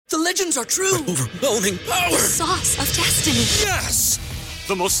The legends are true. Overwhelming power! Sauce of destiny. Yes!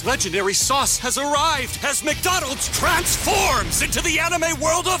 The most legendary sauce has arrived as McDonald's transforms into the anime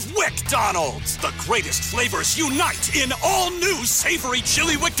world of WickDonald's. The greatest flavors unite in all new savory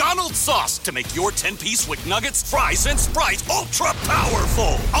chili McDonald's sauce to make your 10-piece Wick Nuggets, fries, and Sprite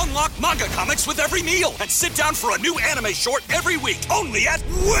ultra-powerful. Unlock manga comics with every meal and sit down for a new anime short every week only at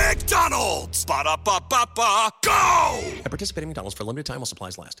WickDonald's. Ba-da-ba-ba-ba, go! At participating McDonald's for a limited time while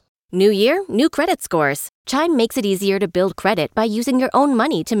supplies last. New year, new credit scores. Chime makes it easier to build credit by using your own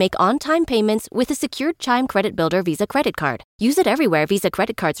money to make on-time payments with a secured Chime Credit Builder Visa credit card. Use it everywhere Visa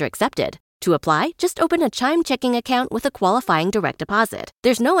credit cards are accepted. To apply, just open a Chime checking account with a qualifying direct deposit.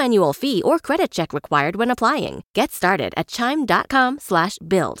 There's no annual fee or credit check required when applying. Get started at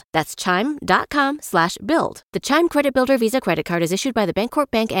chime.com/build. That's chime.com/build. The Chime Credit Builder Visa credit card is issued by the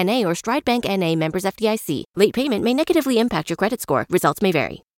Bancorp Bank N.A. or Stride Bank N.A. members FDIC. Late payment may negatively impact your credit score. Results may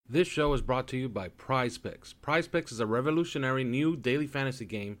vary. This show is brought to you by Prize Picks. Prize Picks is a revolutionary new daily fantasy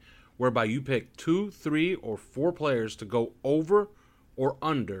game whereby you pick 2, 3, or 4 players to go over or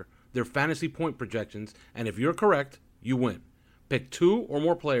under their fantasy point projections, and if you're correct, you win. Pick 2 or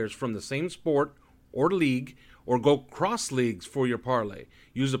more players from the same sport or league, or go cross leagues for your parlay.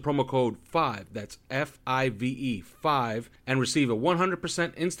 Use the promo code 5, that's F-I-V-E, 5, and receive a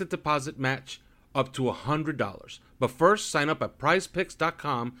 100% instant deposit match up to $100. But first, sign up at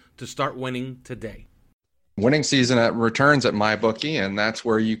prizepicks.com to start winning today. Winning season returns at MyBookie, and that's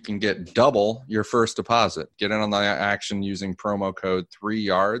where you can get double your first deposit. Get in on the action using promo code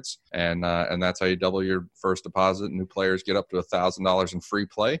 3YARDS, and that's how you double your first deposit. New players get up to $1,000 in free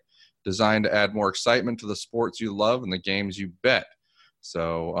play, designed to add more excitement to the sports you love and the games you bet.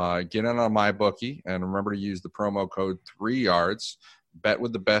 So get in on MyBookie, and remember to use the promo code 3YARDS. Bet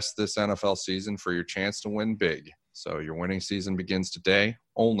with the best this NFL season for your chance to win big. So your winning season begins today,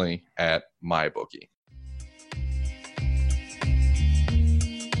 only at MyBookie.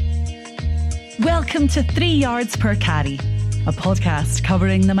 Welcome to 3 Yards Per Carry, a podcast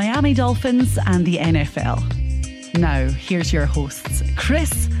covering the Miami Dolphins and the NFL. Now, here's your hosts,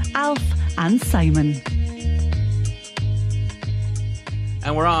 Chris, Alf, and Simon.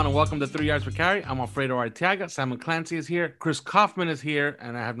 And we're on, and welcome to 3 Yards Per Carry. I'm Alfredo Arteaga. Simon Clancy is here. Chris Kaufman is here,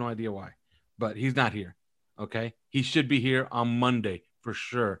 and I have no idea why, but he's not here, okay? He should be here on Monday for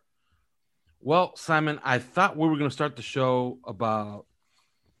sure. Well, Simon, I thought we were going to start the show about,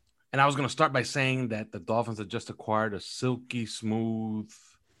 and I was going to start by saying that the Dolphins had just acquired a silky smooth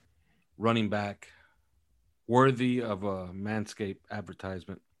running back worthy of a Manscaped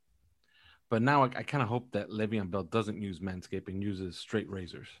advertisement. But now I kind of hope that Le'Veon Bell doesn't use Manscaped and uses straight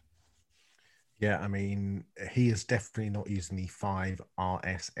razors. Yeah, I mean, he is definitely not using the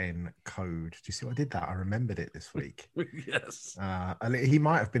 5RSN code. Do you see what I did that? I remembered it this week. Yes. And he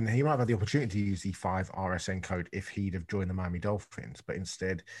might have had the opportunity to use the 5RSN code if he'd have joined the Miami Dolphins, but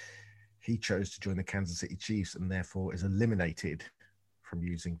instead he chose to join the Kansas City Chiefs and therefore is eliminated from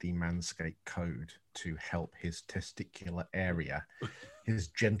using the Manscaped code to help his testicular area, his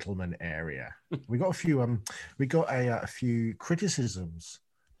gentleman area. We got a few criticisms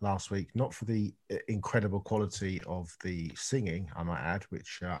last week, not for the incredible quality of the singing, I might add,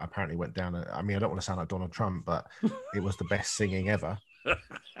 which apparently went down. I mean, I don't want to sound like Donald Trump, but it was the best singing ever.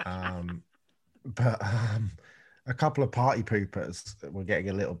 But a couple of party poopers that were getting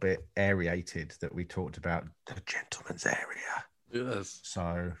a little bit aerated that we talked about the gentleman's area. Yes.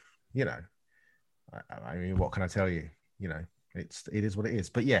 So, you know, I mean, what can I tell you? You know, it is what it is.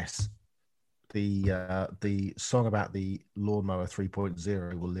 But yes, the song about the lawnmower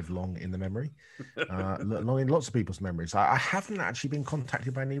 3.0 will live long in the memory, long in lots of people's memories. I haven't actually been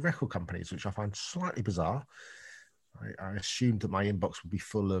contacted by any record companies, which I find slightly bizarre. I assumed that my inbox would be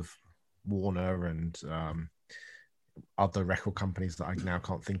full of Warner and other record companies that I now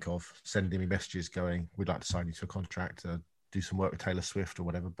can't think of sending me messages going, we'd like to sign you to a contract, do some work with Taylor Swift or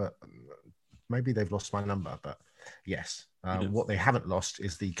whatever, but maybe they've lost my number. But yes, what they haven't lost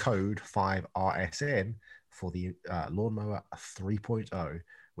is the code 5RSN for the lawnmower 3.0,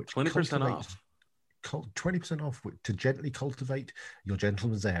 which 20% off. 20% off to gently cultivate your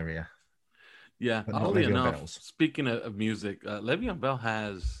gentleman's area. Yeah, oddly enough, speaking of music, Le'Veon Bell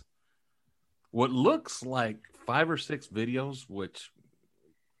has what looks like 5 or 6 videos, which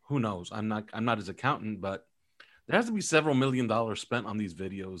who knows? I'm not his accountant, but there has to be several $1 million spent on these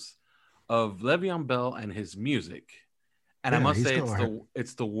videos of Le'Veon Bell and his music. And yeah, I must say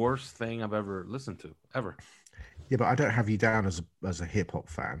it's the worst thing I've ever listened to, ever. Yeah, but I don't have you down as a hip hop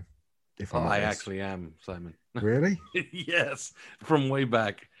fan. I actually am, Simon. Really? Yes, from way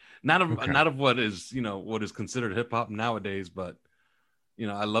back. Not of what is considered hip hop nowadays, but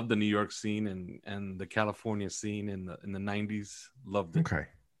I love the New York scene and the California scene in the 90s. Loved it. Okay.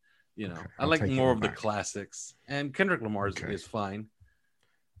 I like more of the classics, and Kendrick Lamar is fine.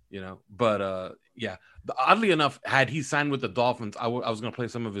 But yeah. Oddly enough, had he signed with the Dolphins, I was going to play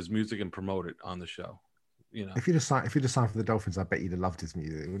some of his music and promote it on the show. If you'd have signed for the Dolphins, I bet you'd have loved his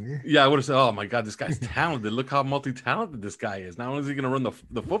music, wouldn't you? Yeah, I would have said, "Oh my God, this guy's talented! Look how multi-talented this guy is. Not only is he going to run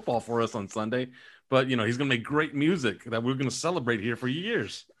the football for us on Sunday, but he's going to make great music that we're going to celebrate here for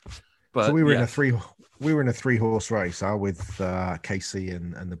years." But so we were in a three-horse race with KC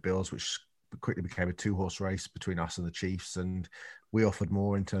and the Bills, which quickly became a 2-horse race between us and the Chiefs, and we offered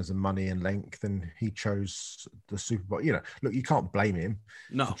more in terms of money and length, and he chose the Super Bowl. Look, you can't blame him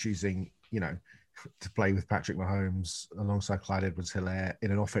for choosing, to play with Patrick Mahomes alongside Clyde Edwards-Helaire in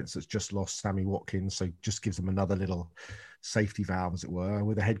an offense that's just lost Sammy Watkins, so just gives them another little safety valve, as it were,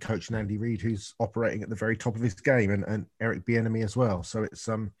 with a head coach in Andy Reid who's operating at the very top of his game, and Eric Bieniemy as well. So it's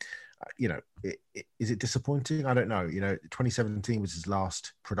is it disappointing? I don't know. 2017 was his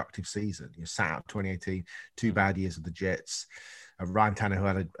last productive season. Sat out 2018, 2 bad years of the Jets. Ryan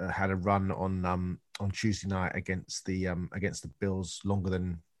Tannehill had a run on Tuesday night against the Bills, longer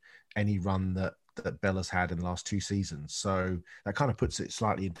than any run that Bell has had in the last 2 seasons. So that kind of puts it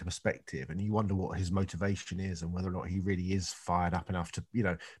slightly into perspective, and you wonder what his motivation is and whether or not he really is fired up enough to,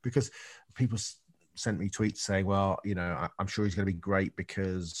 because people sent me tweets saying, well, I'm sure he's going to be great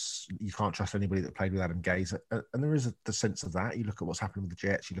because you can't trust anybody that played with Adam Gase. And there is the sense of that. You look at what's happened with the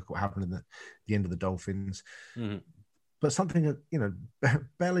Jets, you look at what happened in the end of the Dolphins. Mm-hmm. But something that,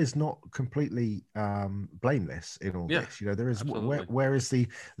 Bell is not completely blameless in all this. There is where is the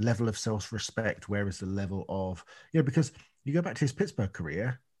level of self-respect? Where is the level of, because you go back to his Pittsburgh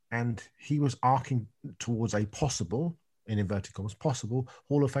career and he was arcing towards a possible, in inverted commas, possible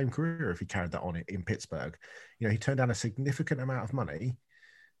Hall of Fame career if he carried that on in Pittsburgh. He turned down a significant amount of money,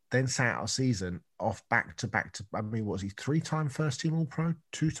 then sat out a season off back to, I mean, what was he, 3-time first team All-Pro,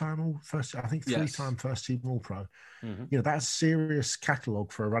 2-time three-time first team All-Pro. Mm-hmm. That's serious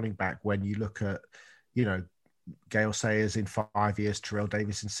catalogue for a running back when you look at, Gale Sayers in 5 years, Terrell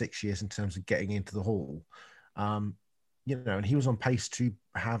Davis in 6 years in terms of getting into the Hall. And he was on pace to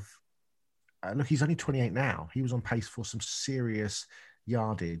have, look, he's only 28 now. He was on pace for some serious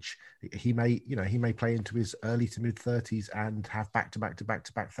yardage. He may play into his early to mid 30s and have back-to-back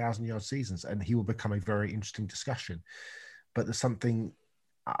 1,000-yard seasons, and he will become a very interesting discussion. But there's something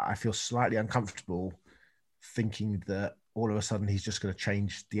I feel slightly uncomfortable thinking that all of a sudden he's just going to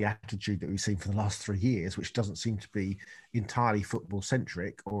change the attitude that we've seen for the last 3 years, which doesn't seem to be entirely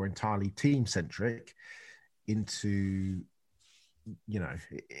football-centric or entirely team-centric, into...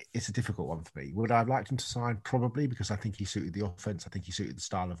 it's a difficult one for me. Would I have liked him to sign? Probably, because I think he suited the offense. I think he suited the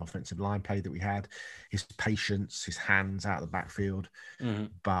style of offensive line play that we had, his patience, his hands out of the backfield. Mm-hmm.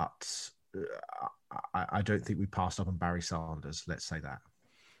 But I don't think we passed up on Barry Sanders. Let's say that.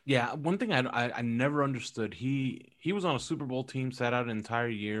 Yeah, one thing I never understood. He was on a Super Bowl team, sat out an entire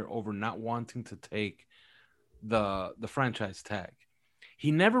year over not wanting to take the franchise tag.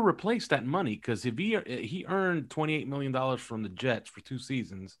 He never replaced that money, because if he earned $28 million from the Jets for 2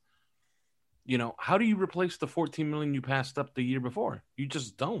 seasons, how do you replace the $14 million you passed up the year before? You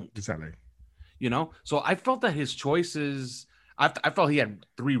just don't. Exactly. So I felt that his choices, I felt he had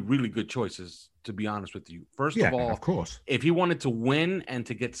 3 really good choices, to be honest with you. First of all, of course, if he wanted to win and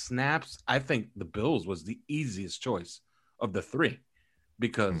to get snaps, I think the Bills was the easiest choice of the 3,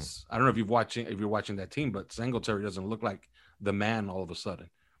 because I don't know if you're watching that team, but Singletary doesn't look like the man all of a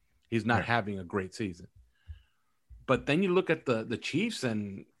sudden. He's not having a great season. But then you look at the Chiefs,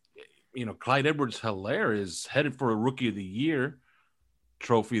 and Clyde Edwards-Helaire is headed for a Rookie of the Year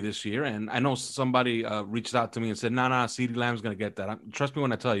trophy this year. And I know somebody reached out to me and said, no, CeeDee Lamb's going to get that. Trust me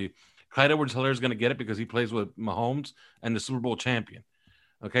when I tell you, Clyde Edwards-Helaire is going to get it because he plays with Mahomes and the Super Bowl champion.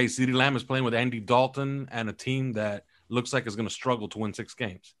 Okay, CeeDee Lamb is playing with Andy Dalton and a team that looks like is going to struggle to win 6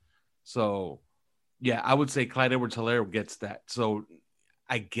 games. So, yeah, I would say Clyde Edwards-Helaire gets that. So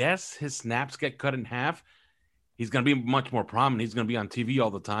I guess his snaps get cut in half. He's going to be much more prominent. He's going to be on TV all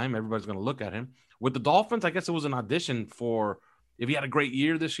the time. Everybody's going to look at him. With the Dolphins, I guess it was an audition for, if he had a great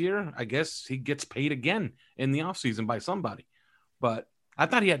year this year, I guess he gets paid again in the offseason by somebody. But I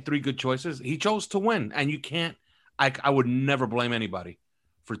thought he had 3 good choices. He chose to win, and you can't, I would never blame anybody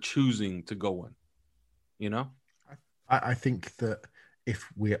for choosing to go win, I think that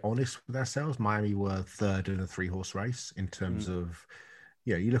if we're honest with ourselves, Miami were 3rd in a 3-horse race in terms of,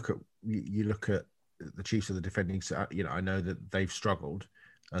 you look at the Chiefs are the defending. I know that they've struggled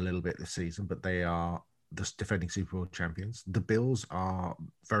a little bit this season, but they are the defending Super Bowl champions. The Bills are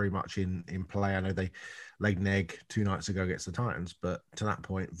very much in play. I know they laid an egg 2 nights ago against the Titans, but to that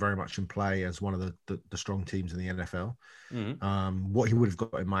point, very much in play as one of the strong teams in the NFL. Mm-hmm. What he would have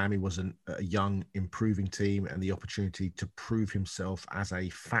got in Miami was a young, improving team and the opportunity to prove himself as a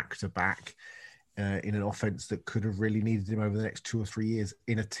factor back in an offense that could have really needed him over the next 2 or 3 years,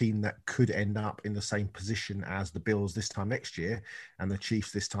 in a team that could end up in the same position as the Bills this time next year and the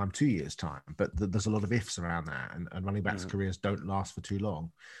Chiefs this time 2 years' time. But there's a lot of ifs around that, and running backs' careers don't last for too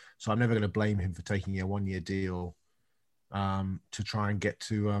long. So I'm never going to blame him for taking a 1-year deal to try and get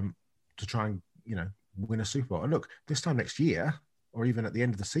to try and, you know, win a Super Bowl. And look, this time next year, or even at the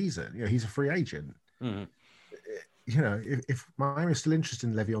end of the season, you know, he's a free agent. Mm-hmm. You know, if Miami is still interested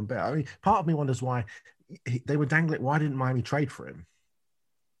in Le'Veon Bell, I mean, part of me wonders why they were dangling. Why didn't Miami trade for him?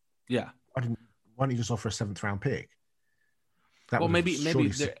 Yeah. Why don't you just offer a 7th round pick? Well, maybe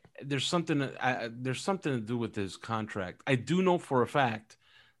there's something to do with his contract. I do know for a fact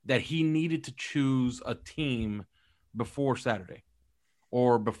that he needed to choose a team before Saturday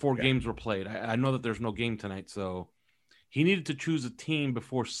or before games were played. I know that there's no game tonight, so he needed to choose a team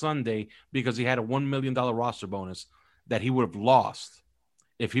before Sunday because he had a $1 million roster bonus that he would have lost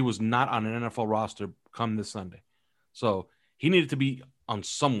if he was not on an NFL roster come this Sunday. So he needed to be on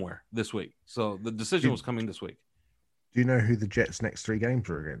somewhere this week. So the decision was coming this week. Do you know who the Jets' next 3 games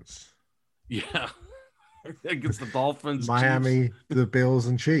are against? Yeah. Against the Dolphins, Miami, Chiefs. The Bills,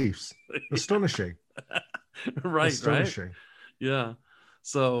 and Chiefs. Astonishing. Right. Astonishing. Right. Yeah.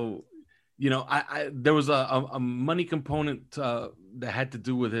 So, you know, there was a money component that had to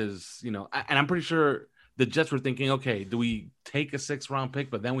do with his, you know, and I'm pretty sure the Jets were thinking, okay, do we take a 6th round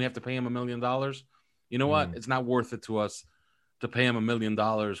pick, but then we have to pay him $1 million? You know what? It's not worth it to us to pay him $1 million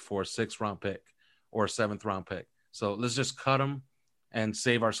for a 6th round pick or a 7th round pick. So let's just cut him and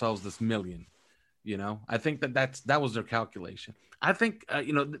save ourselves this $1 million. You know, I think that was their calculation. I think,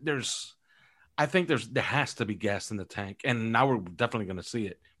 you know, there has to be gas in the tank, and now we're definitely going to see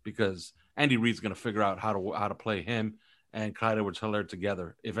it because Andy Reid's going to figure out how to play him and Clyde Edwards-Helaire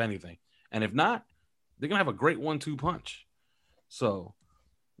together, if anything. And if not, they're going to have a great 1-2 punch. So,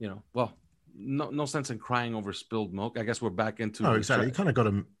 you know, well, no sense in crying over spilled milk. I guess we're back into. Oh, exactly. You kind of got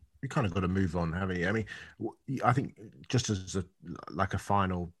to move on, haven't you? I mean, I think just as a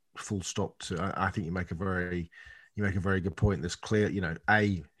final full stop to, I think you make a very good point. There's clear, you know,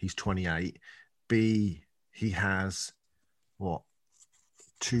 A, he's 28. B, he has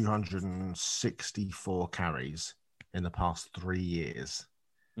 264 carries in the past 3 years.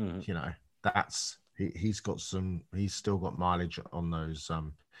 Mm-hmm. You know, that's he's still got mileage on those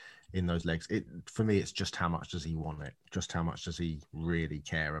in those legs. For me, it's just how much does he want it? Just how much does he really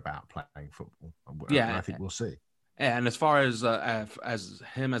care about playing football? Yeah, and I think we'll see. And as far as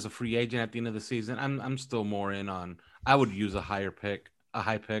him as a free agent at the end of the season, I'm still more in on. I would use a high pick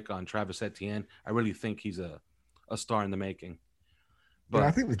on Travis Etienne. I really think he's a star in the making. But yeah,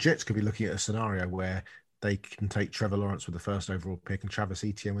 I think the Jets could be looking at a scenario where they can take Trevor Lawrence with the 1st overall pick and Travis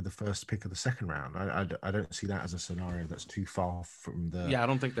Etienne with the 1st pick of the 2nd round. I don't see that as a scenario that's too far from the. Yeah, I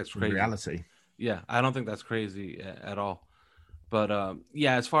don't think that's crazy. Reality. Yeah, I don't think that's crazy at all. But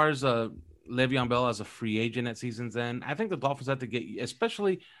yeah, as far as Le'Veon Bell as a free agent at season's end, I think the Dolphins have to get,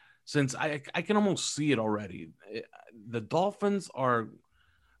 especially since I can almost see it already. The Dolphins are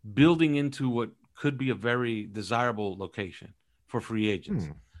building into what could be a very desirable location for free agents.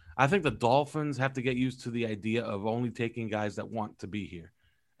 I think the Dolphins have to get used to the idea of only taking guys that want to be here.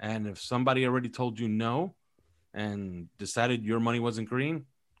 And if somebody already told you no and decided your money wasn't green,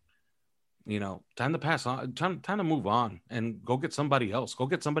 you know, time to pass on, time to move on and go get somebody else. Go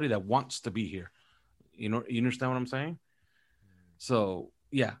get somebody that wants to be here. You know, you understand what I'm saying? So,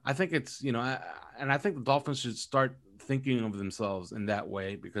 yeah, I think it's, you know, I think the Dolphins should start thinking of themselves in that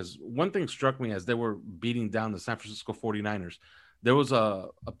way, because one thing struck me as they were beating down the San Francisco 49ers. There was a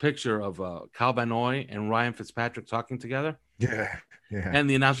picture of Kyle Van Noy and Ryan Fitzpatrick talking together. Yeah. And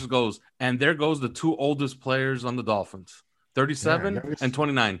the announcer goes, and there goes the 2 oldest players on the Dolphins, 37 and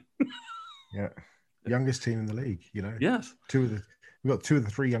 29. Yeah. Youngest team in the league, you know? Yes. We've got 2 of the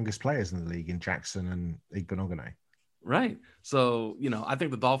 3 youngest players in the league in Jackson and Igbenogany. Right. So, you know, I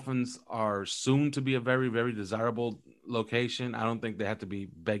think the Dolphins are soon to be a very, very desirable location. I don't think they have to be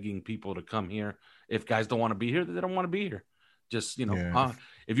begging people to come here. If guys don't want to be here, they don't want to be here. Just, you know,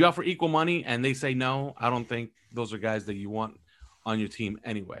 if you offer equal money and they say no, I don't think those are guys that you want on your team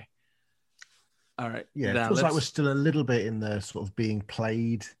anyway. All right. Yeah, it feels like we're still a little bit in the sort of being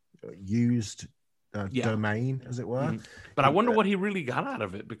played, used domain, as it were. Mm-hmm. But I wonder what he really got out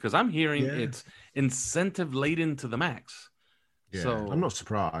of it, because I'm hearing it's incentive laden to the max. Yeah, So I'm not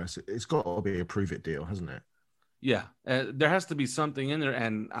surprised. It's got to be a prove it deal, hasn't it? yeah, there has to be something in there,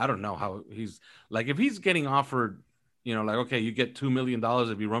 and I don't know how he's like if he's getting offered, like okay, you get $2 million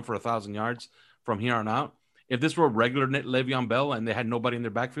if you run for 1,000 yards from here on out. If this were regular Le'Veon Bell and they had nobody in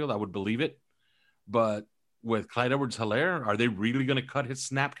their backfield, I would believe it. But with Clyde Edwards-Helaire, are they really going to cut his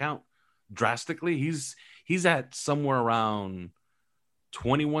snap count drastically? He's at somewhere around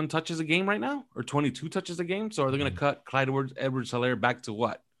 21 touches a game right now, or 22 touches a game. So are they going to cut Clyde Edwards-Helaire back to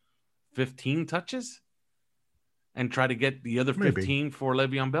what, 15 touches? And try to get the other 15 for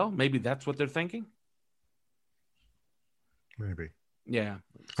Le'Veon Bell? Maybe that's what they're thinking. Maybe. Yeah.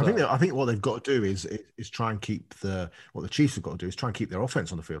 So. I think what they've got to do is try and keep what the Chiefs have got to do is try and keep their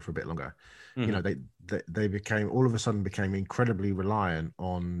offense on the field for a bit longer. Mm-hmm. They became all of a sudden incredibly reliant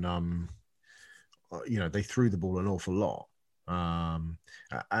on they threw the ball an awful lot. And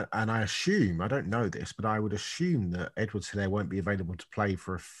I assume, I don't know this, but I would assume that Edwards-Helaire won't be available to play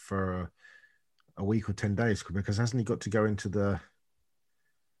for a week or 10 days, because hasn't he got to go into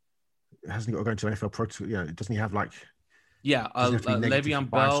NFL protocol? Doesn't he have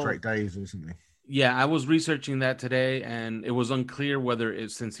Le'Veon Bell straight days or something? Yeah, I was researching that today, and it was unclear whether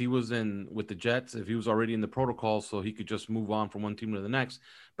since he was with the Jets, if he was already in the protocol, so he could just move on from one team to the next.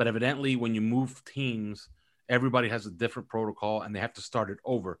 But evidently, when you move teams, everybody has a different protocol, and they have to start it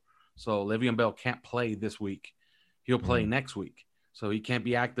over. So Le'Veon Bell can't play this week; he'll play next week. So he can't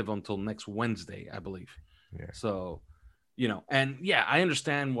be active until next Wednesday, I believe. Yeah. So, and yeah, I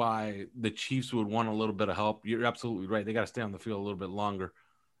understand why the Chiefs would want a little bit of help. You're absolutely right. They got to stay on the field a little bit longer.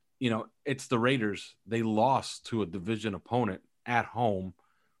 It's the Raiders. They lost to a division opponent at home.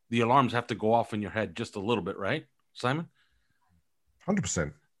 The alarms have to go off in your head just a little bit, right, Simon?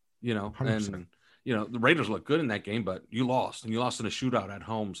 100%. 100%. And the Raiders look good in that game, but you lost, and you lost in a shootout at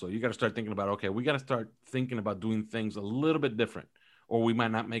home. So you got to start thinking about, okay, we got to start thinking about doing things a little bit different, or we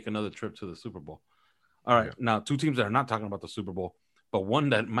might not make another trip to the Super Bowl. All right. Yeah. Now, two teams that are not talking about the Super Bowl, but one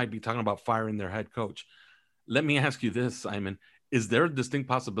that might be talking about firing their head coach. Let me ask you this, Simon. Is there distinct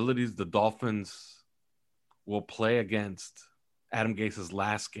possibilities the Dolphins will play against Adam Gase's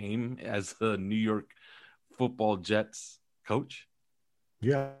last game as the New York Football Jets coach?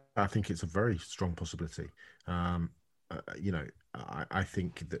 Yeah, I think it's a very strong possibility. I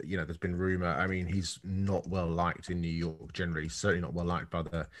think that, there's been rumor. I mean, he's not well liked in New York generally. He's certainly not well liked by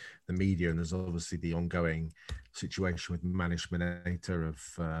the media. And there's obviously the ongoing situation with Manish Maneta of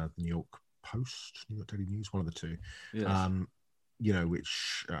the New York Post, New York Daily News, one of the two. Yes.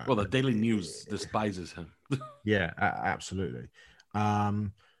 Which... the Daily News despises him. Yeah, absolutely.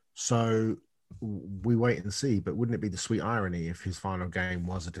 So we wait and see, but wouldn't it be the sweet irony if his final game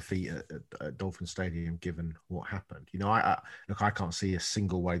was a defeat at Dolphin Stadium, given what happened? I can't see a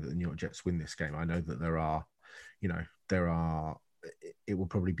single way that the New York Jets win this game. I know that there are, it will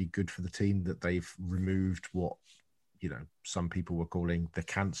probably be good for the team that they've removed what, some people were calling the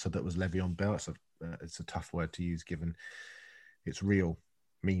cancer that was Le'Veon Bell. It's a tough word to use given its real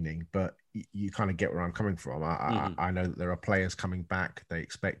meaning, but you kind of get where I'm coming from. I know that there are players coming back. They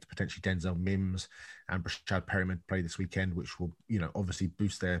expect potentially Denzel Mims and Brashad Perriman to play this weekend, which will, obviously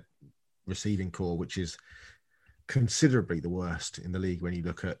boost their receiving core, which is considerably the worst in the league when you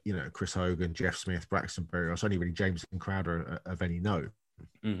look at, Chris Hogan, Jeff Smith, Braxton Berrios, only really Jameson Crowder of any note.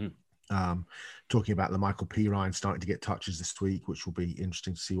 Mm-hmm. Talking about the Michael P. Ryan starting to get touches this week, which will be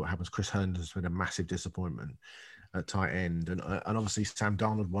interesting to see what happens. Chris Herndon has been a massive disappointment at tight end, and obviously Sam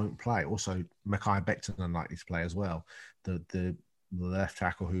Darnold won't play. Also, Mekhi Becton unlikely to play as well. The left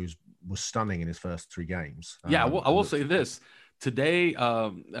tackle was stunning in his first 3 games. Yeah, I will say this today.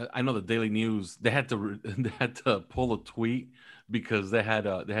 I know the Daily News they had to pull a tweet because they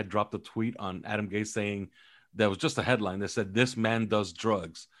had dropped a tweet on Adam Gase saying that was just a headline that said "This man does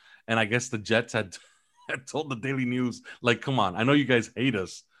drugs," and I guess the Jets had told the Daily News, like, "Come on, I know you guys hate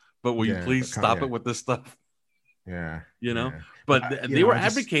us, but will you please stop it with this stuff?" Yeah, but they were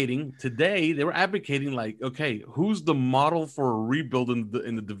advocating today. They were advocating like, okay, who's the model for a rebuild in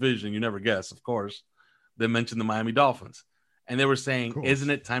the division? You never guess, of course. They mentioned the Miami Dolphins, and they were saying, isn't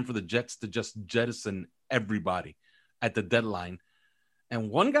it time for the Jets to just jettison everybody at the deadline?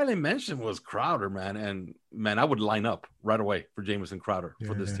 And one guy they mentioned was Crowder, man. And man, I would line up right away for Jamison Crowder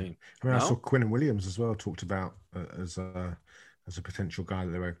for this team. I mean, I saw Quinnen Williams as well talked about as a potential guy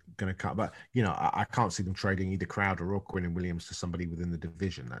that they were going to cut. But, I can't see them trading either Crowder or Quinnen Williams to somebody within the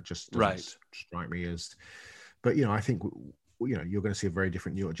division. That just doesn't strike me as... But, I think, you're going to see a very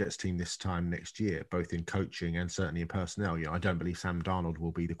different New York Jets team this time next year, both in coaching and certainly in personnel. I don't believe Sam Darnold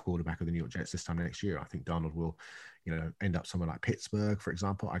will be the quarterback of the New York Jets this time next year. I think Darnold will, end up somewhere like Pittsburgh, for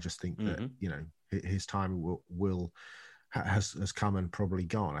example. I just think that, his time will has come and probably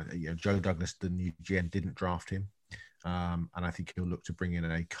gone. Joe Douglas, the new GM, didn't draft him. And I think he'll look to bring in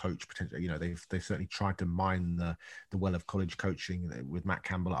a coach potentially. They've certainly tried to mine the well of college coaching with Matt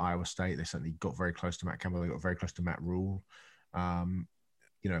Campbell at Iowa State. They certainly got very close to Matt Campbell. They got very close to Matt Rule. It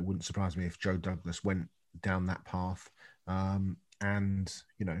wouldn't surprise me if Joe Douglas went down that path.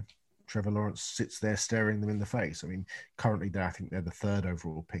 Trevor Lawrence sits there staring them in the face. I mean, currently I think they're the third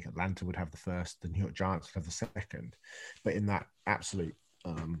overall pick. Atlanta would have the first. The New York Giants would have the second. But in that absolute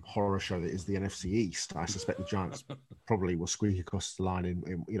horror show that is the NFC East, I suspect the Giants probably will squeak across the line.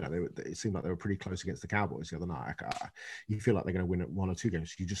 It seemed like they were pretty close against the Cowboys the other night. You feel like they're going to win at 1 or 2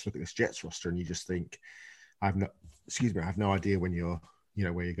 games. You just look at this Jets roster and you just think, I have no idea when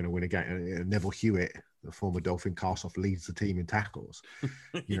where you're going to win a game. Neville Hewitt, the former Dolphin cast-off, leads the team in tackles.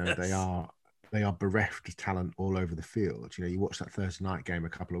 Yes. They are bereft of talent all over the field. You watched that Thursday night game a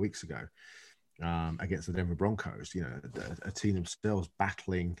couple of weeks ago against the Denver Broncos. A team themselves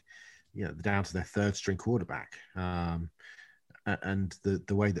battling, down to their third string quarterback. And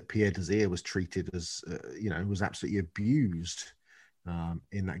the way that Pierre Desir was treated as, was absolutely abused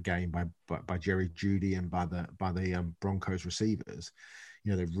in that game by Jerry Jeudy and by the Broncos receivers.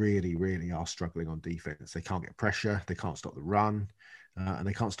 They really, really are struggling on defense. They can't get pressure. They can't stop the run. And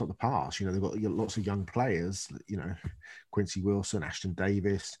they can't stop the pass. They've got lots of young players, Quincy Wilson, Ashton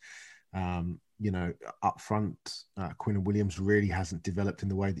Davis, up front, Quinn Williams really hasn't developed in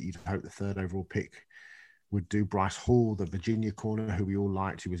the way that you'd hope the third overall pick would do. Bryce Hall, the Virginia corner, who we all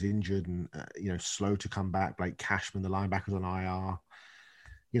liked, who was injured and, slow to come back. Blake Cashman, the linebackers on IR.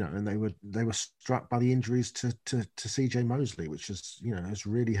 And they were struck by the injuries to CJ Mosley, which has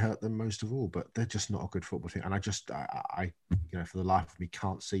really hurt them most of all. But they're just not a good football team, and I for the life of me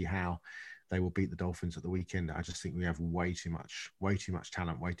can't see how they will beat the Dolphins at the weekend. I just think we have way too much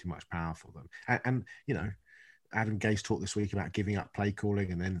talent, way too much power for them. And Adam Gase talked this week about giving up play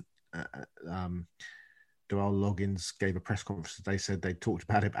calling, and then Doyle Loggins gave a press conference. They said they talked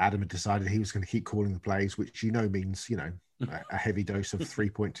about it, but Adam had decided he was going to keep calling the plays, which means a heavy dose of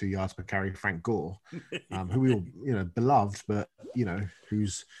 3.2 yards per carry. Frank Gore, who we all beloved, but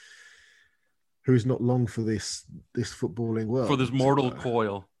who's not long for this footballing world, for this mortal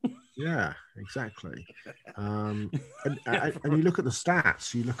coil. Yeah, exactly. And you look at the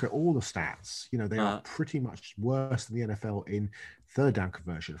stats. You look at all the stats. They are pretty much worse than the NFL in third down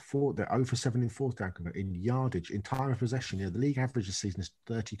conversion. They're 0 for 7 in fourth down conversion, in yardage, in time of possession. The league average this season is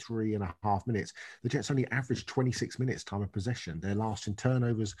 33.5 minutes. The Jets only average 26 minutes time of possession. They're last in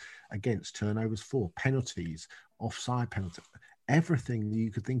turnovers against, turnovers for, penalties, offside penalty. Everything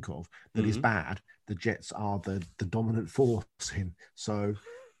you could think of that is bad, the Jets are the dominant force in. So,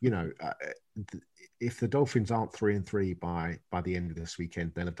 if the Dolphins aren't 3-3 by the end of this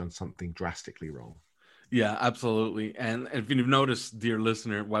weekend, they'll have done something drastically wrong. Yeah, absolutely. And if you've noticed, dear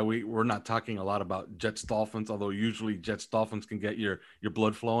listener, why we're not talking a lot about Jets Dolphins, although usually Jets Dolphins can get your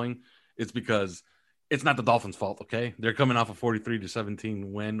blood flowing, it's because it's not the Dolphins' fault, okay? They're coming off a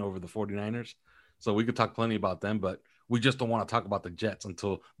 43-17 win over the 49ers. So we could talk plenty about them, but we just don't want to talk about the Jets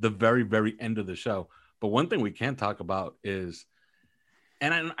until the very, very end of the show. But one thing we can talk about is,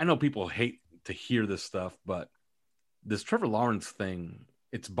 and I know people hate to hear this stuff, but this Trevor Lawrence thing,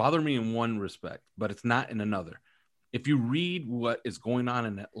 it's bothered me in one respect, but it's not in another. If you read what is going on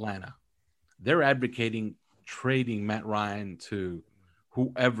in Atlanta, they're advocating trading Matt Ryan to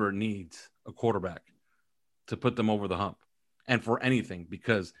whoever needs a quarterback to put them over the hump, and for anything,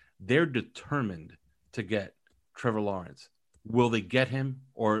 because they're determined to get Trevor Lawrence. Will they get him,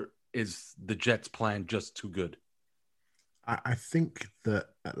 or is the Jets' plan just too good? I think that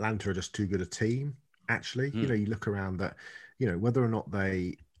Atlanta are just too good a team, actually. You look around that, whether or not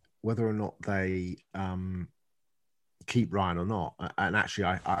they keep Ryan or not. And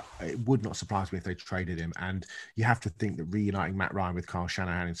actually, it would not surprise me if they traded him. And you have to think that reuniting Matt Ryan with Kyle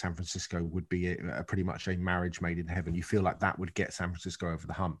Shanahan in San Francisco would be a pretty much a marriage made in heaven. You feel like that would get San Francisco over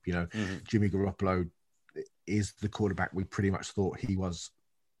the hump. Jimmy Garoppolo is the quarterback we pretty much thought he was.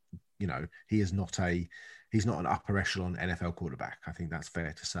 He's not an upper echelon NFL quarterback. I think that's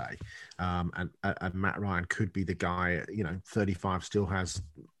fair to say. And Matt Ryan could be the guy, 35, still has,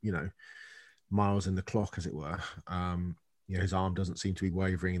 miles in the clock, as it were. His arm doesn't seem to be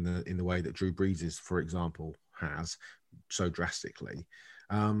wavering in the way that Drew Brees' for example, has so drastically.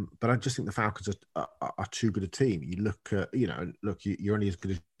 But I just think the Falcons are too good a team. You look at, you're only as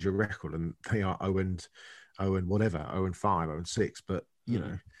good as your record, and they are 0-5, 0-6. But,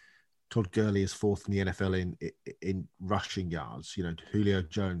 Todd Gurley is fourth in the NFL in rushing yards. Julio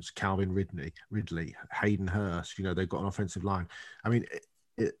Jones, Calvin Ridley, Hayden Hurst. They've got an offensive line. I mean,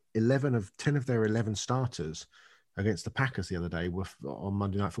 10 of their 11 starters against the Packers the other day on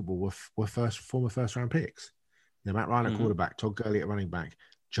Monday Night Football were former first round picks. Matt Ryan at quarterback, Todd Gurley at running back,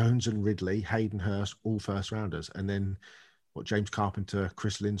 Jones and Ridley, Hayden Hurst, all first rounders. And then James Carpenter,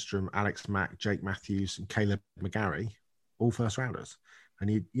 Chris Lindstrom, Alex Mack, Jake Matthews, and Caleb McGarry, all first rounders.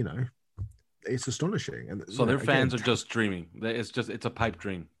 And it's astonishing. And so their fans are just dreaming. It's a pipe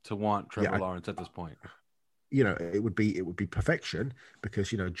dream to want Trevor Lawrence at this point. It would be perfection because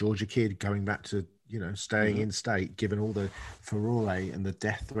Georgia kid going back to staying in state, given all the furore and the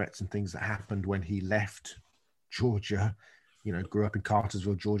death threats and things that happened when he left Georgia, grew up in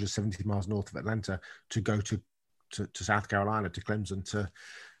Cartersville, Georgia, 70 miles north of Atlanta, to go to South Carolina, to Clemson,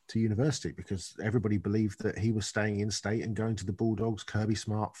 to university, because everybody believed that he was staying in state and going to the Bulldogs. Kirby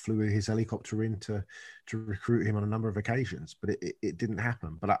Smart flew his helicopter in to recruit him on a number of occasions, but it didn't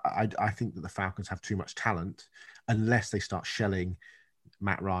happen. But I think that the Falcons have too much talent unless they start shelling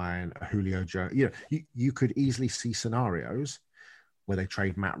Matt Ryan, Julio Jones. You could easily see scenarios where they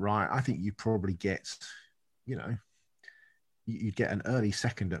trade Matt Ryan. I think you probably get, you'd get an early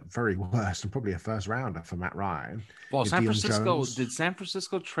second at very worst and probably a first rounder for Matt Ryan. Well, did San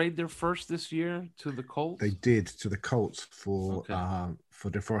Francisco trade their first this year to the Colts? They did, to the Colts for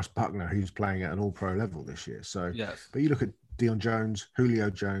DeForest Buckner, who's playing at an all-pro level this year. So, yes. But you look at Deion Jones, Julio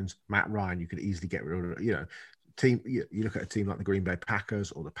Jones, Matt Ryan, you could easily get rid of, you look at a team like the Green Bay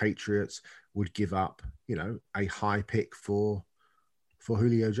Packers or the Patriots would give up, a high pick for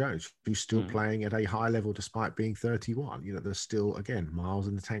Julio Jones, who's still playing at a high level despite being 31. There's still, again, miles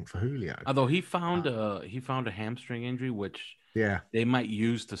in the tank for Julio. Although he found a hamstring injury, which they might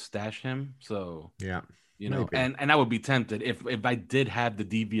use to stash him. So and I would be tempted if I did have the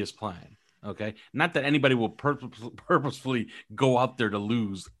devious plan. Okay, not that anybody will purposefully go out there to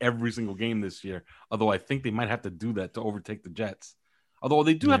lose every single game this year. Although I think they might have to do that to overtake the Jets. Although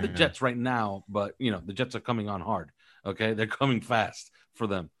they do have the Jets right now, but the Jets are coming on hard. Okay, they're coming fast for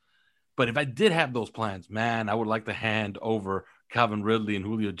them. But if I did have those plans, man, I would like to hand over Calvin Ridley and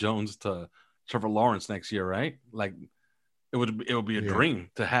Julio Jones to Trevor Lawrence next year, right? Like it would be a dream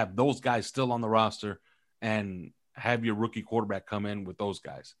to have those guys still on the roster and have your rookie quarterback come in with those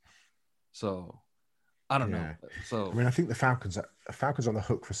guys. So I don't know. So I think the Falcons on the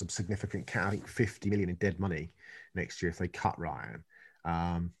hook for some significant I think $50 million in dead money next year if they cut Ryan.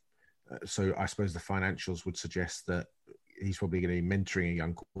 So I suppose the financials would suggest that he's probably going to be mentoring a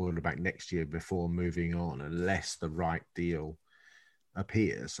young quarterback next year before moving on, unless the right deal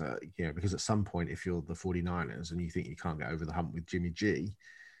appears. Because at some point, if you're the 49ers and you think you can't get over the hump with Jimmy G,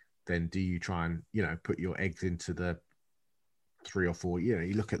 then do you try and, put your eggs into the 3 or 4,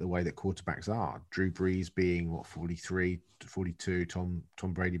 you look at the way that quarterbacks are. Drew Brees being 43, 42, Tom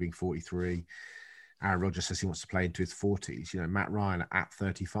Brady being 43. Aaron Rodgers says he wants to play into his 40s. Matt Ryan at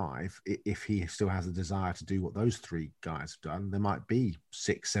 35, if he still has a desire to do what those 3 guys have done, there might be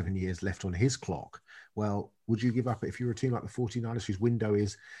 6-7 years left on his clock. Well, would you give up if you're a team like the 49ers whose window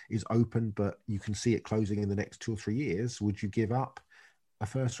is open, but you can see it closing in the next 2 or 3 years? Would you give up a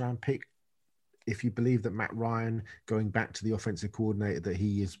first-round pick if you believe that Matt Ryan, going back to the offensive coordinator that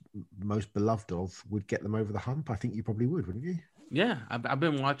he is most beloved of, would get them over the hump? I think you probably would, wouldn't you? Yeah, I've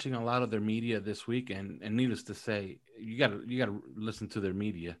been watching a lot of their media this week, and needless to say, you gotta listen to their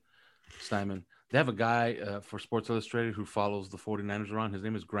media, Simon. They have a guy for Sports Illustrated who follows the 49ers around. His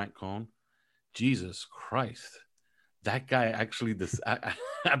name is Grant Cohn. Jesus Christ, that guy actually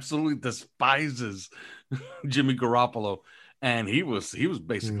absolutely despises Jimmy Garoppolo, and he was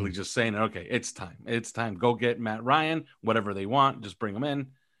basically just saying, okay, it's time, go get Matt Ryan, whatever they want, just bring him in,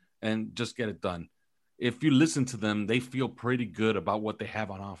 and just get it done. If you listen to them, they feel pretty good about what they have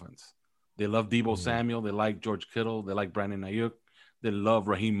on offense. They love Deebo Samuel. They like George Kittle. They like Brandon Ayuk. They love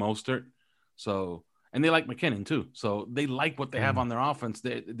Raheem Mostert. So, and they like McKinnon too. So they like what they have on their offense.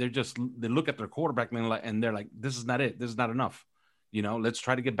 They look at their quarterback and they're like, this is not it. This is not enough. Let's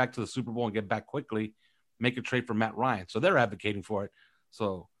try to get back to the Super Bowl and get back quickly. Make a trade for Matt Ryan. So they're advocating for it.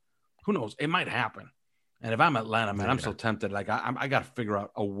 So who knows? It might happen. And if I'm Atlanta, man, I'm so tempted. Like I got to figure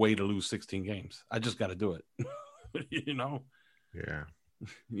out a way to lose 16 games. I just got to do it. Yeah.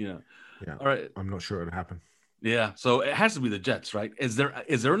 Yeah. All right. I'm not sure it'll happen. Yeah. So it has to be the Jets, right? Is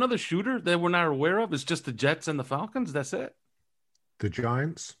there another shooter that we're not aware of? It's just the Jets and the Falcons. That's it. The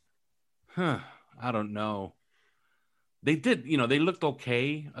Giants. I don't know. They did, they looked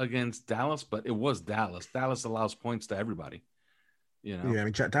okay against Dallas, but it was Dallas. Dallas allows points to everybody. Yeah, I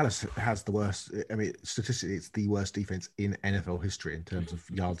mean, Dallas has the worst. I mean, statistically, it's the worst defense in NFL history in terms of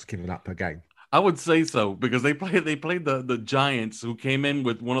yards given up per game. I would say so because they played the Giants, who came in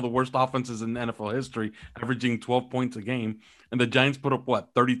with one of the worst offenses in NFL history, averaging 12 points a game, and the Giants put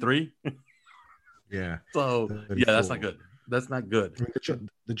up 33? Yeah. So 34. yeah, that's not good. That's not good. I mean,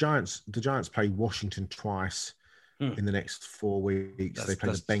 the Giants play Washington twice in the next 4 weeks. They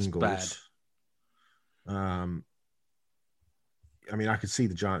play the Bengals. I mean, I could see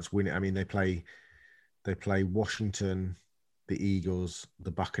the Giants winning. I mean, they play Washington, the Eagles,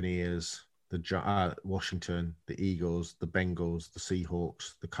 the Buccaneers, Washington, the Eagles, the Bengals, the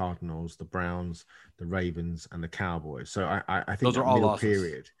Seahawks, the Cardinals, the Browns, the Ravens, and the Cowboys. So I think those are all losses.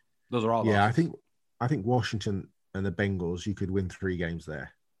 Period. Those are all yeah. losses. I think Washington and the Bengals, you could win 3 games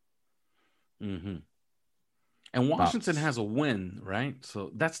there. Mm-hmm. And Washington has a win, right?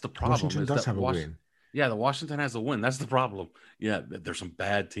 So that's the problem. Washington does have a win. Yeah, the Washington has a win. That's the problem. Yeah, there's some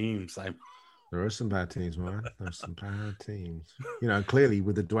bad teams. There are some bad teams, man. There's some bad teams. You know, clearly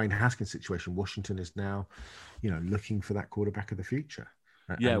with the Dwayne Haskins situation, Washington is now, looking for that quarterback of the future.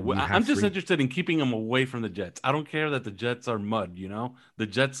 Yeah, I'm just interested in keeping him away from the Jets. I don't care that the Jets are mud, The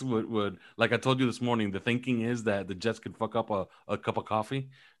Jets would like I told you this morning, the thinking is that the Jets could fuck up a cup of coffee.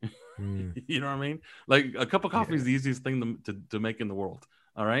 You know what I mean? Like a cup of coffee is the easiest thing to make in the world.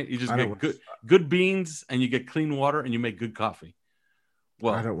 All right? You just get good beans and you get clean water and you make good coffee.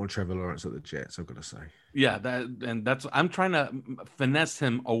 Well, I don't want Trevor Lawrence at the Jets, I've got to say. Yeah, that's I'm trying to finesse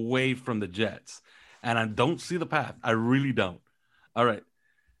him away from the Jets. And I don't see the path. I really don't. All right.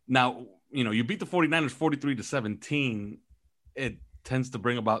 Now, you beat the 49ers 43-17. It tends to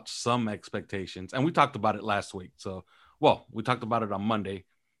bring about some expectations. And we talked about it last week. So, we talked about it on Monday.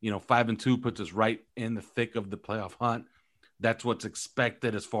 5-2 puts us right in the thick of the playoff hunt. That's what's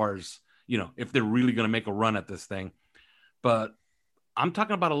expected as far as, if they're really going to make a run at this thing. But I'm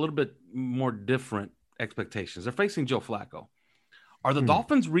talking about a little bit more different expectations. They're facing Joe Flacco. Are the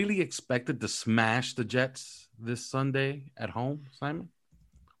Dolphins really expected to smash the Jets this Sunday at home, Simon?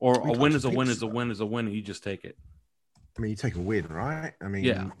 Or a win is a win is a win is a win, and you just take it? I mean, you take a win, right? I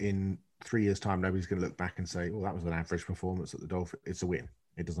mean, in 3 years' time, nobody's going to look back and say, well, that was an average performance at the Dolphins. It's a win.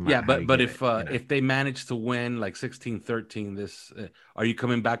 It doesn't matter. Yeah, but if they manage to win like 16-13, this are you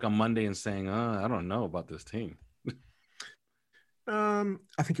coming back on Monday and saying, I don't know about this team?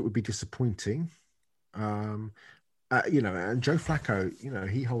 I think it would be disappointing. And Joe Flacco,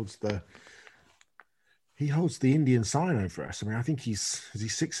 he holds the Indian sign over us. I mean, I think is he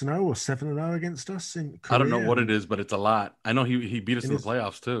 6-0 or 7-0 against us in Korea? I don't know what it is, but it's a lot. I know he beat us in the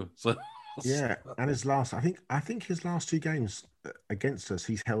playoffs too. So yeah, and I think his last 2 games against us,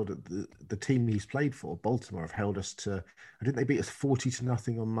 he's held the team he's played for, Baltimore, have held us to. I think they beat us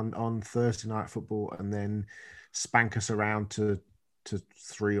 40-0 on Thursday Night Football, and then spank us around to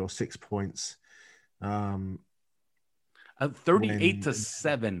 3 or 6 points.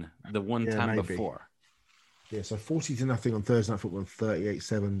 38-7 the one time maybe. Before. Yeah, so 40-0 on Thursday Night Football and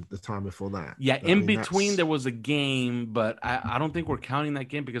 38-7 the time before that. Yeah, in between there was a game, but I don't think we're counting that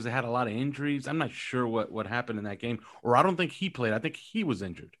game because they had a lot of injuries. I'm not sure what happened in that game, or I don't think he played. I think he was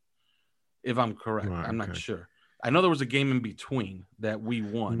injured, if I'm correct. Right, I'm not sure. I know there was a game in between that we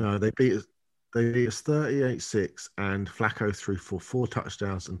won. No, they beat us 38-6, and Flacco threw for 4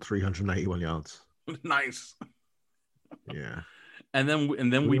 touchdowns and 381 yards. Nice. Yeah. And then we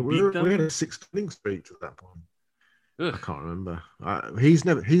beat them. We had a 6-winning streak at that point. Ugh. I can't remember. He's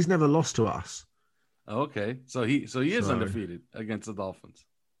never lost to us. Okay, so he is undefeated against the Dolphins.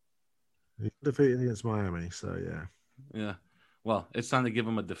 He's defeated against Miami. So yeah. Yeah. Well, it's time to give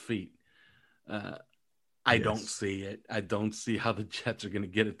him a defeat. I don't see it. I don't see how the Jets are going to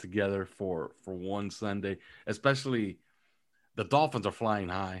get it together for one Sunday. Especially, the Dolphins are flying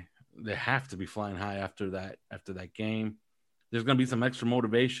high. They have to be flying high after that game. There's going to be some extra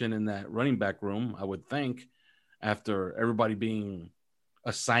motivation in that running back room, I would think, after everybody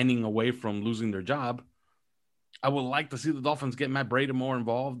assigning away from losing their job. I would like to see the Dolphins get Matt Breida more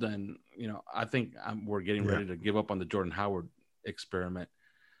involved. And, I think we're getting ready to give up on the Jordan Howard experiment.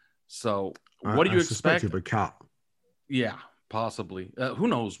 So what do you expect? A cut. Yeah, possibly. Who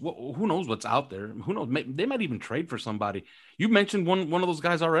knows? Who knows what's out there? Who knows? They might even trade for somebody. You mentioned one of those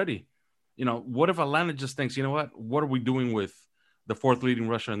guys already. What if Atlanta just thinks, you know what are we doing with the 4th leading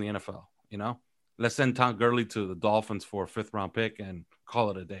rusher in the NFL? Let's send Tom Gurley to the Dolphins for a 5th round pick and call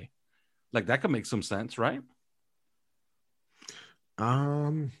it a day. Like, that could make some sense, right?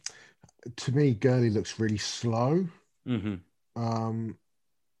 To me, Gurley looks really slow. Mm-hmm.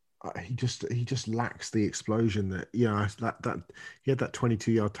 He just lacks the explosion that that he had that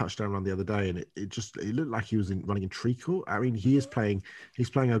 22-yard touchdown run the other day, and it looked like he was running in treacle. I mean, he's playing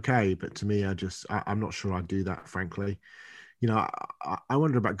okay, but to me, I'm not sure I'd do that, frankly. I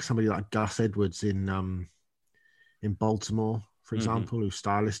wonder about somebody like Gus Edwards in Baltimore, for example, who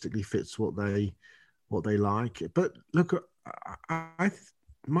stylistically fits what they like. But look,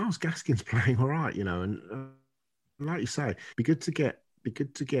 Miles Gaskin's playing all right, and like you say, be good to get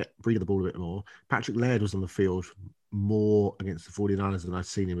Breida the ball a bit more. Patrick Laird was on the field more against the 49ers than I've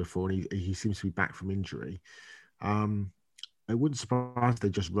seen him before, and he seems to be back from injury. It wouldn't surprise if they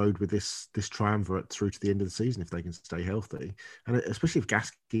just rode with this triumvirate through to the end of the season if they can stay healthy, and especially if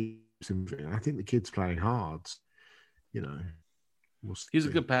Gaskin. I think the kid's playing hard. We'll he's a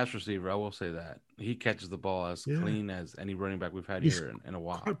good pass receiver. I will say that he catches the ball as clean as any running back we've had here in a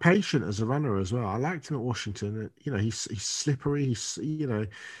while. Quite patient as a runner as well. I liked him at Washington. He's slippery.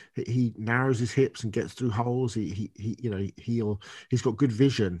 He narrows his hips and gets through holes. He's got good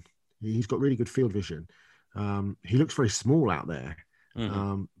vision. He's got really good field vision. He looks very small out there,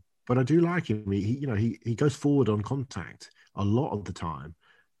 but I do like him. He goes forward on contact a lot of the time.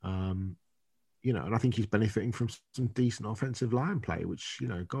 And I think he's benefiting from some decent offensive line play, which,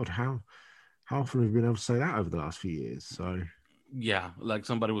 God, how often have we been able to say that over the last few years? So, yeah, like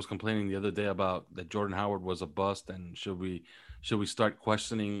somebody was complaining the other day about that Jordan Howard was a bust, and should we start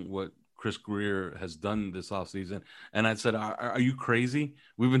questioning what Chris Grier has done this offseason? And I said, are you crazy?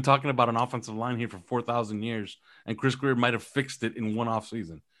 We've been talking about an offensive line here for 4,000 years, and Chris Grier might have fixed it in one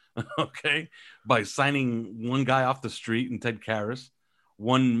offseason, okay, by signing one guy off the street and Ted Karras,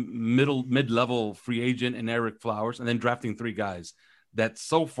 one mid-level free agent and Eric Flowers, and then drafting 3 guys that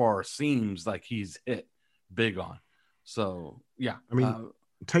so far seems like he's hit big on. So, yeah. I mean,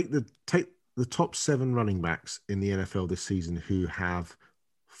 take the top 7 running backs in the NFL this season who have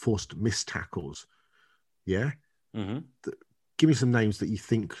forced missed tackles. Yeah? Mm-hmm. Give me some names that you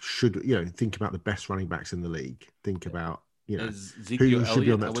think should, think about the best running backs in the league. Think about, Ezekiel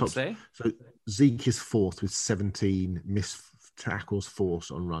Elliott, I would say. So Zeke is 4th with 17 missed tackles forced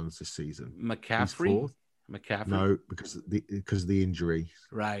on runs this season. McCaffrey? No, because of the injury.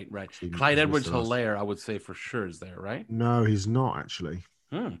 Right. Clyde Edwards-Helaire, I would say for sure is there, right? No, he's not actually.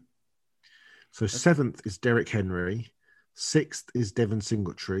 So 7th is Derrick Henry. 6th is Devin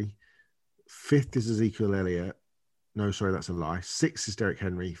Singletary. 5th is Ezekiel Elliott. No, sorry, that's a lie. 6th is Derrick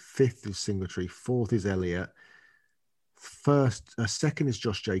Henry. 5th is Singletary. 4th is Elliott. 2nd is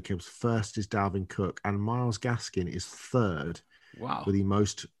Josh Jacobs. 1st is Dalvin Cook, and Miles Gaskin is 3rd. Wow! With the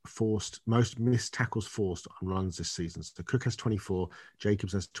most missed tackles forced on runs this season. So Cook has 24,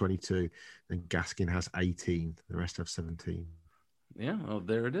 Jacobs has 22, and Gaskin has 18. The rest have 17. Yeah, well,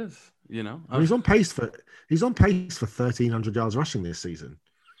 there it is. He's on pace for 1,300 yards rushing this season.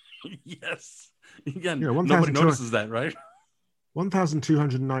 Yes. Yeah, nobody notices that, right?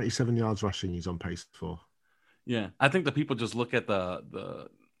 1,297 yards rushing. He's on pace for. Yeah, I think the people just look at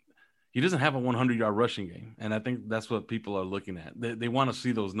he doesn't have a 100-yard rushing game, and I think that's what people are looking at. They want to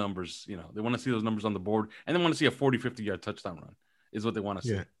see those numbers, they want to see those numbers on the board, and they want to see a 40, 50-yard touchdown run is what they want to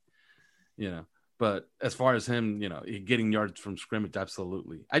see. Yeah. But as far as him, getting yards from scrimmage,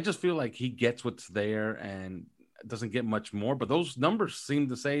 absolutely. I just feel like he gets what's there and doesn't get much more, but those numbers seem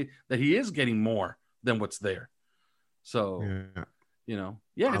to say that he is getting more than what's there. So,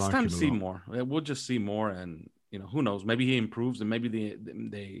 it's time to see more. We'll just see more, and who knows? Maybe he improves, and maybe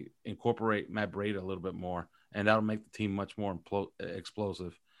they incorporate Matt Breida a little bit more, and that'll make the team much more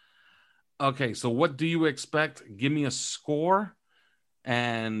explosive. Okay, so what do you expect? Give me a score,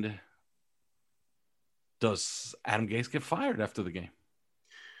 and does Adam Gase get fired after the game?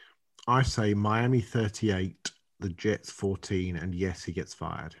 I say Miami 38, the Jets 14, and yes, he gets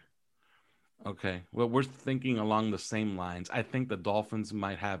fired. Okay. Well, we're thinking along the same lines. I think the Dolphins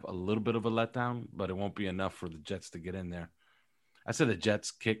might have a little bit of a letdown, but it won't be enough for the Jets to get in there. I said the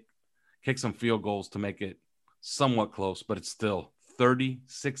Jets kick some field goals to make it somewhat close, but it's still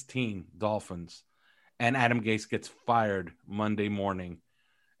 30-16 Dolphins. And Adam Gase gets fired Monday morning.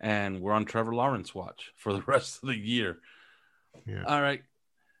 And we're on Trevor Lawrence watch for the rest of the year. Yeah. All right.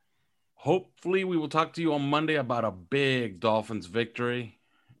 Hopefully we will talk to you on Monday about a big Dolphins victory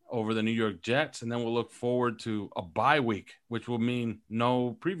over the New York Jets, and then we'll look forward to a bye week, which will mean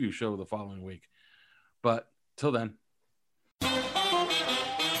no preview show the following week. But till then.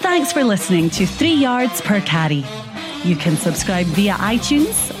 Thanks for listening to 3 Yards Per Carry. You can subscribe via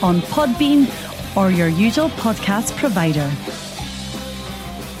iTunes, on Podbean, or your usual podcast provider.